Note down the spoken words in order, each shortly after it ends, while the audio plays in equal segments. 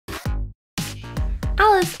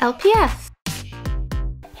Alice LPS!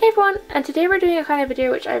 Hey everyone, and today we're doing a kind of video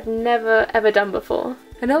which I've never ever done before.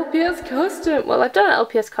 An LPS custom! Well, I've done an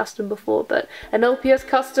LPS custom before, but an LPS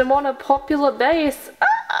custom on a popular base!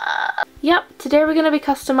 Ah! Yep, today we're going to be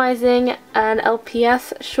customizing an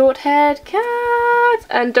LPS short-haired cat!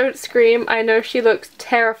 And don't scream, I know she looks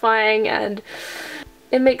terrifying and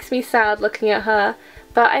it makes me sad looking at her.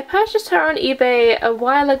 But I purchased her on eBay a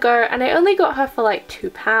while ago and I only got her for like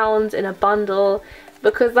 £2 in a bundle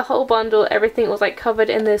because the whole bundle, everything was like covered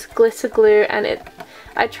in this glitter glue, and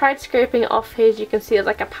I tried scraping it off here. As you can see, there's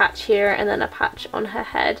like a patch here and then a patch on her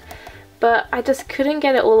head, but I just couldn't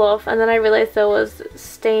get it all off, and then I realized there was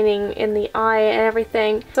staining in the eye and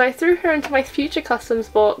everything. So I threw her into my future customs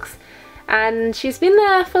box and she's been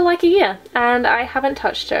there for like a year and I haven't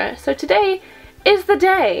touched her. So today is the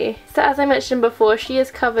day! So as I mentioned before, she is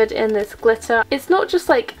covered in this glitter. It's not just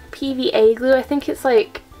like PVA glue, I think it's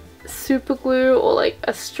like super glue or like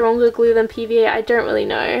a stronger glue than PVA, I don't really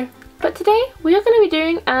know. But today we are going to be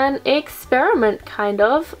doing an experiment kind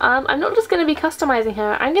of. I'm not just going to be customizing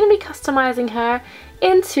her, I'm going to be customizing her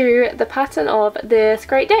into the pattern of this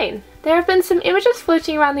Great Dane. There have been some images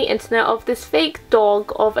floating around the internet of this fake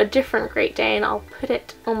dog of a different Great Dane. I'll put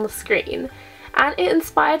it on the screen. And it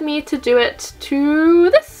inspired me to do it to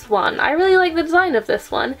this one. I really like the design of this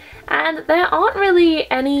one, and there aren't really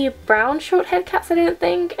any brown short-haired cats, I don't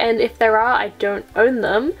think, and if there are, I don't own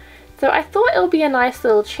them. So I thought it would be a nice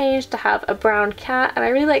little change to have a brown cat, and I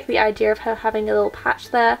really like the idea of her having a little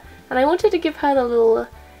patch there, and I wanted to give her the little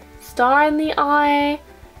star in the eye.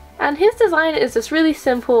 And his design is just really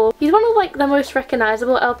simple. He's one of like the most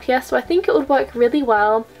recognizable LPS, so I think it would work really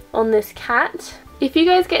well on this cat. If you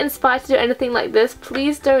guys get inspired to do anything like this,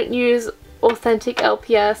 please don't use authentic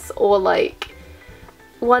LPS or like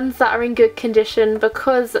ones that are in good condition,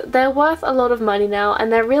 because they're worth a lot of money now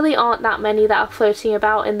and there really aren't that many that are floating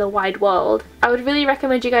about in the wide world. I would really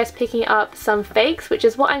recommend you guys picking up some fakes, which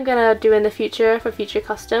is what I'm gonna do in the future for future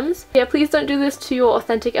customs. Yeah, please don't do this to your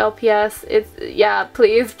authentic LPS. Yeah,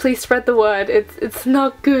 please spread the word. It's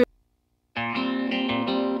not good.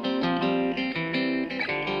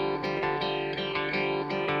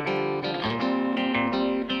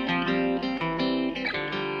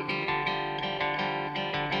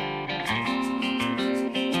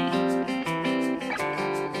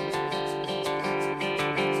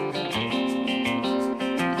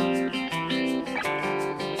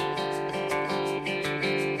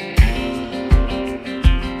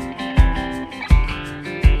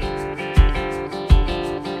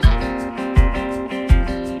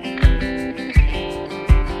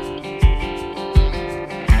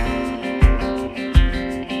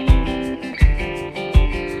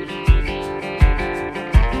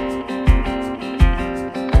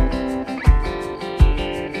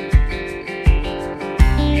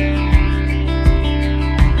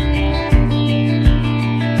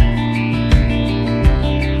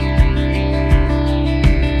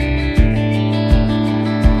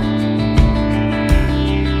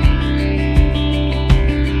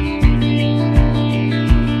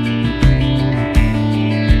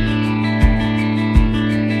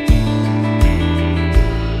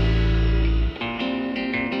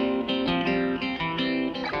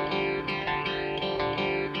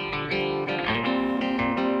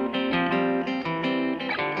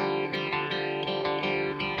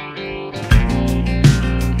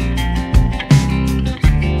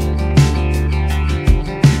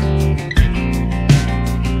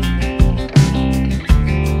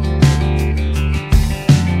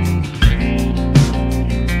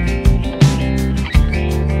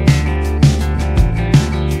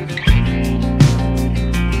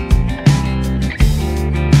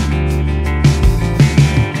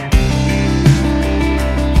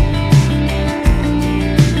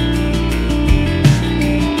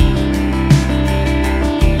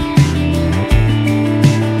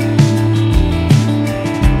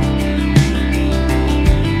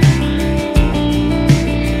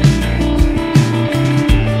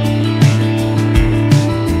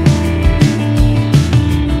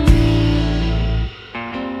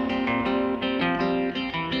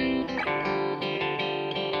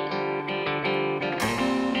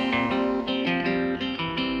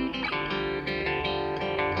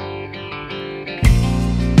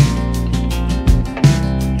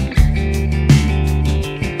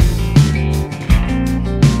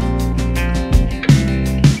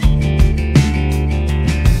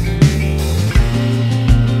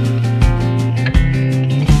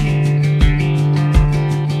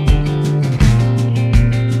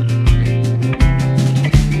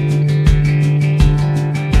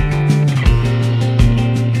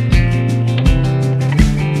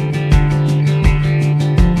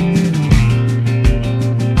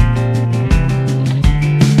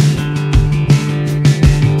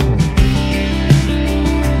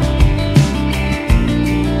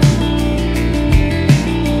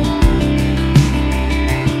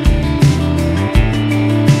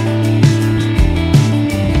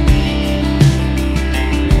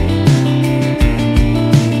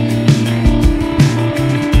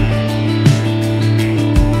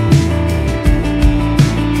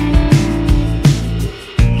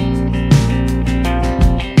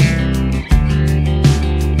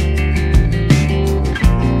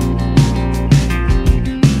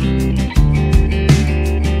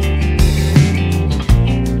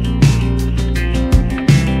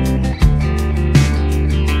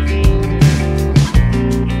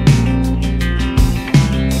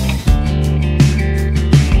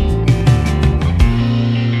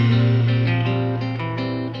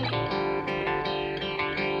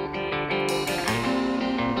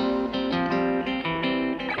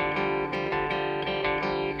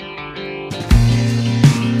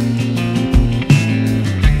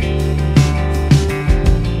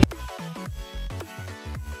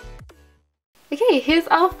 Okay, here's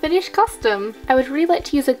our finished custom. I would really like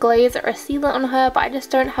to use a glaze or a sealant on her, but I just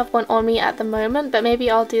don't have one on me at the moment, but maybe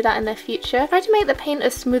I'll do that in the future. Try to make the paint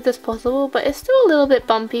as smooth as possible, but it's still a little bit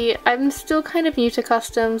bumpy. I'm still kind of new to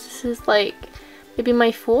customs. This is like maybe my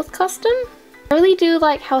 4th custom. I really do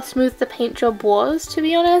like how smooth the paint job was, to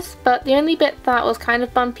be honest, but the only bit that was kind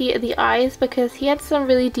of bumpy are the eyes, because he had some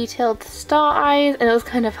really detailed star eyes and it was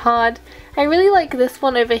kind of hard. I really like this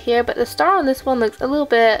one over here, but the star on this one looks a little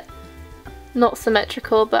bit not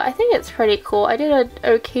symmetrical, but I think it's pretty cool. I did an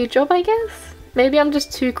okay job, I guess. Maybe I'm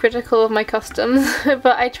just too critical of my customs,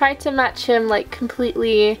 but I tried to match him like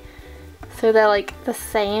completely so they're like the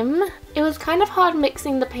same. It was kind of hard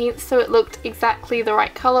mixing the paints so it looked exactly the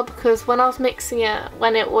right color, because when I was mixing it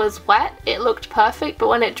when it was wet it looked perfect, but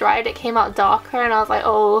when it dried it came out darker and I was like,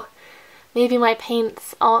 oh, maybe my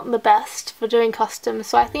paints aren't the best for doing customs,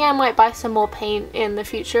 so I think I might buy some more paint in the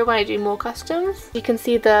future when I do more customs. You can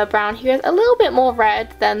see the brown here is a little bit more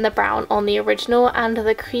red than the brown on the original, and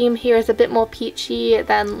the cream here is a bit more peachy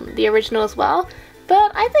than the original as well.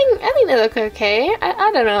 But I think they look okay.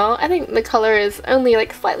 I don't know. I think the color is only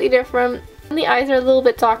like slightly different. And the eyes are a little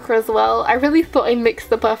bit darker as well. I really thought I mixed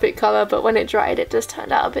the perfect color, but when it dried it just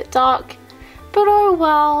turned out a bit dark. But oh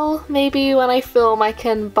well, maybe when I film I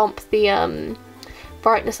can bump the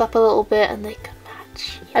brightness up a little bit and they can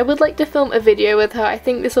match. I would like to film a video with her. I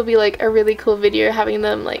think this will be like a really cool video having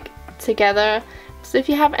them like together. So if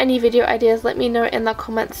you have any video ideas, let me know in the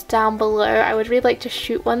comments down below. I would really like to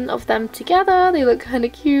shoot one of them together. They look kind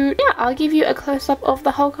of cute. Yeah, I'll give you a close-up of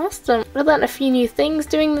the whole custom. I learned a few new things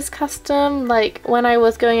doing this custom. Like when I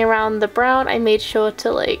was going around the brown, I made sure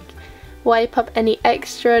to like wipe up any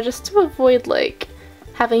extra just to avoid like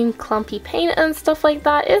having clumpy paint and stuff like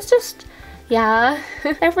that. It's just, yeah,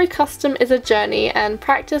 every custom is a journey and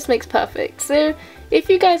practice makes perfect. So if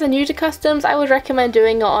you guys are new to customs, I would recommend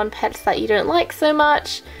doing it on pets that you don't like so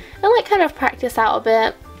much and like kind of practice out a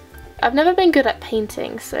bit. I've never been good at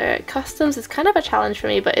painting, so customs is kind of a challenge for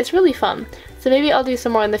me, but it's really fun. So maybe I'll do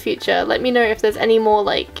some more in the future. Let me know if there's any more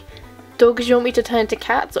like dogs you want me to turn into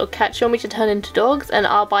cats or cats you want me to turn into dogs, and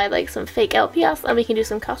I'll buy like some fake LPS and we can do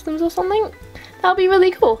some customs or something. That'll be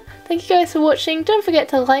really cool. Thank you guys for watching. Don't forget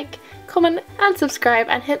to like, comment and subscribe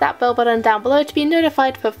and hit that bell button down below to be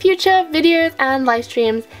notified for future videos and live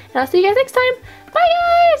streams, and I'll see you guys next time. Bye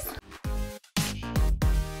guys!